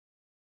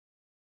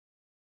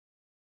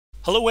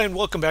Hello and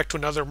welcome back to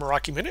another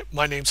Meraki Minute.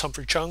 My name's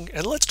Humphrey Cheung,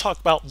 and let's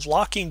talk about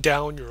locking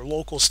down your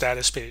local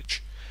status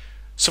page.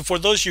 So for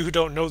those of you who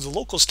don't know, the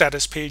local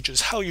status page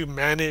is how you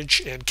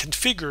manage and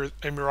configure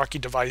a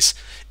Meraki device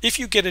if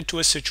you get into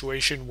a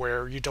situation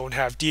where you don't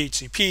have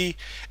DHCP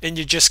and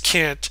you just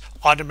can't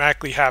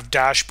automatically have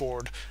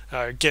dashboard,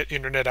 get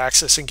internet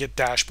access and get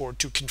dashboard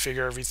to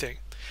configure everything.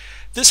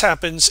 This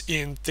happens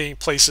in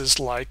places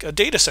like a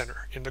data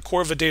center, in the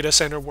core of a data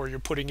center where you're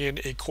putting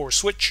in a core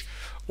switch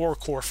or a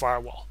core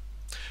firewall.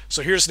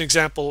 So here's an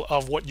example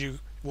of what you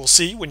will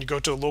see when you go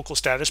to a local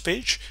status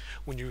page.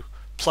 When you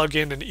plug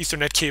in an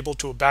Ethernet cable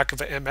to a back of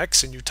an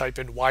MX and you type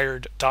in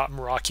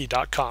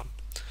wired.meraki.com.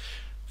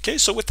 Okay,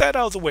 so with that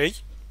out of the way,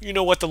 you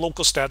know what the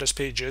local status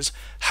page is.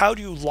 How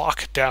do you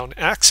lock down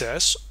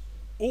access,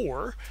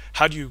 or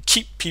how do you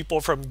keep people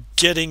from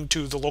getting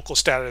to the local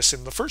status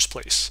in the first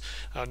place,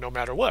 no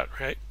matter what,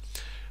 right?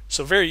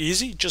 So very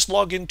easy. Just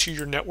log into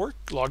your network,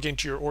 log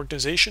into your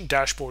organization,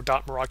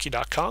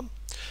 dashboard.meraki.com,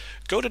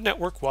 go to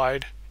network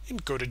wide,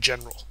 and go to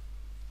General.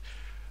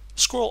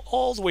 Scroll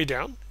all the way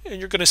down and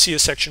you're going to see a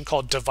section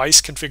called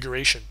Device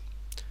Configuration.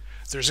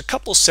 There's a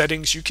couple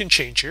settings you can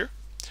change here.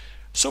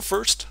 So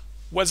first,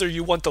 whether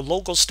you want the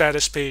local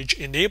status page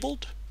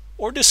enabled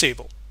or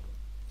disabled.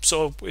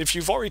 So if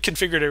you've already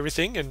configured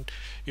everything and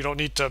you don't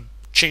need to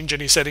change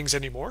any settings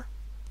anymore,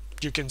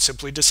 you can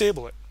simply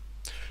disable it.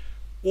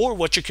 Or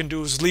what you can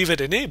do is leave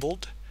it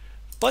enabled,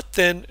 but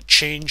then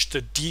change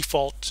the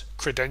default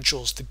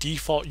credentials, the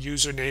default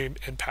username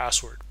and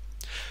password.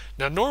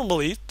 Now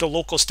normally the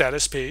local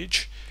status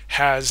page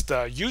has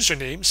the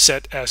username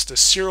set as the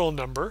serial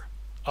number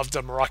of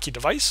the Meraki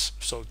device.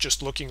 So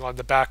just looking on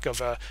the back of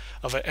an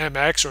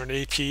MX or an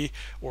AP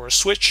or a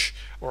switch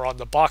or on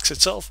the box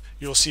itself,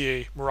 you'll see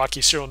a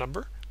Meraki serial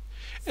number,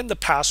 and the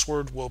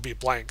password will be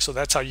blank. So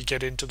that's how you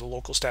get into the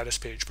local status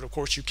page. But of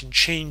course you can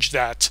change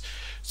that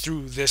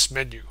through this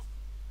menu.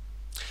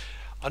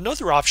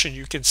 Another option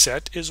you can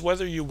set is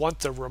whether you want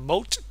the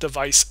remote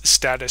device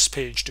status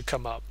page to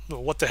come up.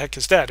 Well, what the heck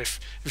is that if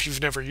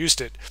you've never used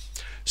it?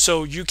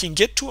 So you can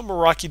get to a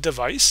Meraki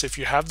device if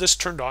you have this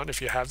turned on,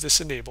 if you have this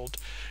enabled,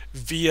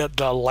 via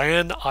the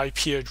LAN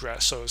IP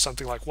address. So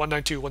something like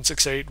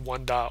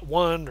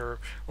 192.168.1.1 or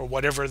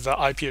whatever the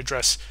IP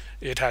address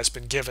it has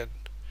been given.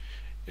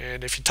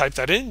 And if you type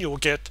that in, you'll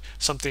get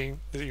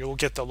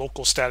the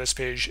local status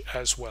page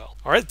as well.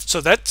 All right, so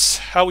that's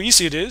how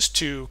easy it is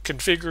to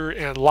configure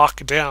and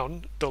lock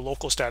down the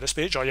local status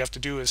page. All you have to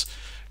do is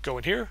go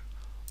in here,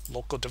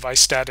 local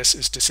device status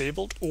is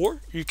disabled,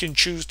 or you can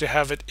choose to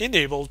have it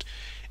enabled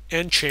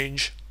and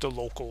change the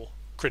local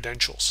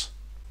credentials.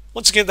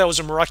 Once again, that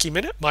was a Meraki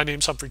Minute. My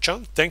name's Humphrey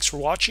Cheung. Thanks for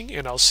watching,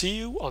 and I'll see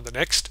you on the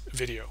next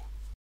video.